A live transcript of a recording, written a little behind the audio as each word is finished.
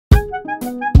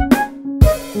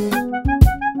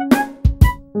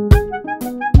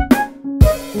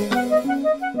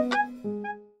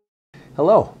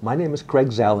Hello, my name is Craig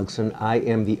Zaligson. I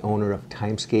am the owner of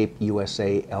TimeScape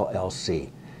USA LLC.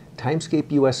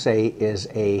 TimeScape USA is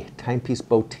a timepiece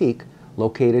boutique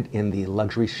located in the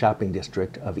luxury shopping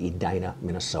district of Edina,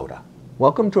 Minnesota.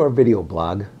 Welcome to our video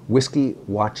blog, Whiskey,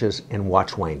 Watches, and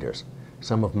Watchwinders,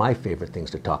 some of my favorite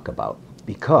things to talk about,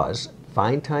 because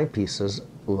fine timepieces,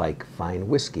 like fine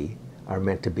whiskey, are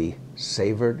meant to be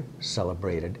savored,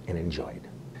 celebrated, and enjoyed.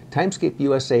 TimeScape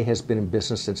USA has been in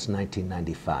business since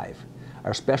 1995.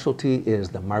 Our specialty is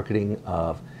the marketing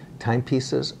of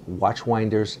timepieces,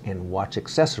 watchwinders, and watch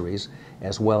accessories,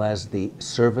 as well as the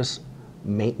service,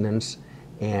 maintenance,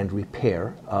 and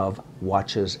repair of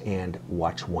watches and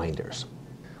watchwinders.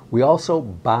 We also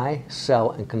buy,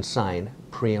 sell, and consign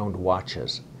pre-owned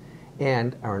watches,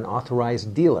 and are an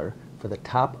authorized dealer for the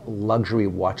top luxury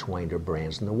watchwinder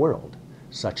brands in the world,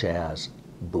 such as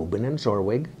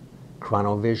Buben&Zorweg,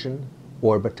 Chronovision,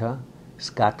 Orbita,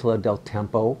 Scatola del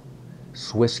Tempo,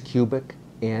 Swiss Cubic,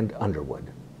 and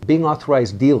Underwood. Being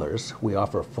authorized dealers, we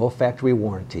offer full factory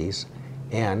warranties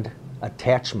and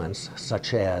attachments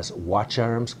such as watch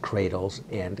arms, cradles,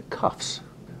 and cuffs.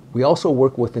 We also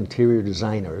work with interior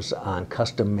designers on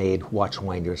custom-made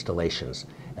watchwinder installations,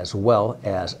 as well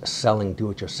as selling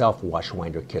do-it-yourself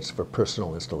watchwinder kits for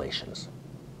personal installations.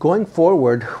 Going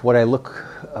forward, what I look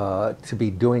to be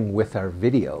doing with our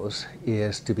videos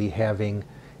is to be having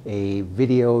a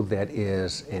video that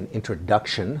is an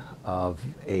introduction of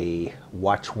a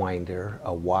watchwinder,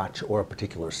 a watch, or a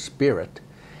particular spirit,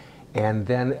 and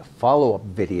then follow-up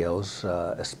videos,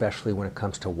 especially when it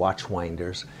comes to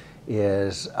watchwinders,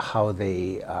 is how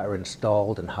they are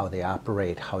installed and how they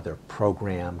operate, how they're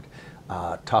programmed,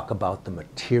 talk about the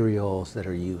materials that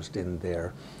are used in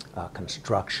their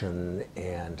construction,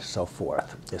 and so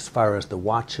forth. As far as the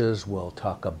watches, we'll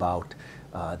talk about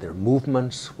their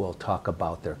movements, we'll talk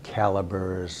about their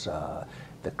calibers,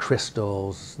 the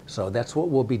crystals. So that's what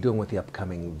we'll be doing with the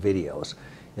upcoming videos.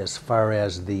 As far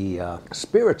as the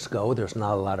spirits go, there's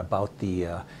not a lot about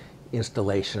the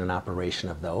installation and operation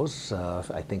of those.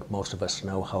 I think most of us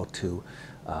know how to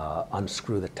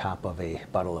unscrew the top of a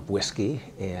bottle of whiskey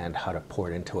and how to pour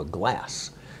it into a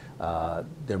glass.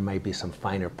 There may be some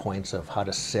finer points of how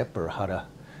to sip or how to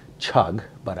chug,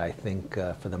 but I think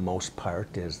for the most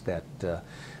part is that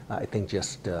I think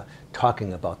just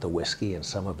talking about the whiskey and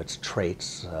some of its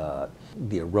traits,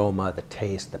 the aroma, the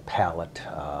taste, the palate,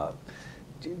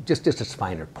 just its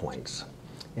finer points.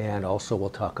 And also we'll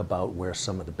talk about where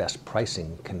some of the best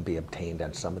pricing can be obtained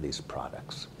on some of these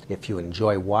products. If you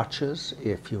enjoy watches,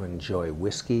 if you enjoy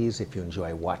whiskeys, if you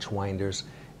enjoy watchwinders,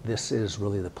 this is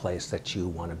really the place that you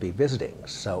want to be visiting.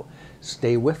 So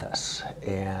stay with us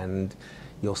and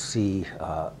you'll see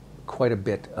quite a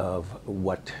bit of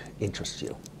what interests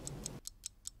you.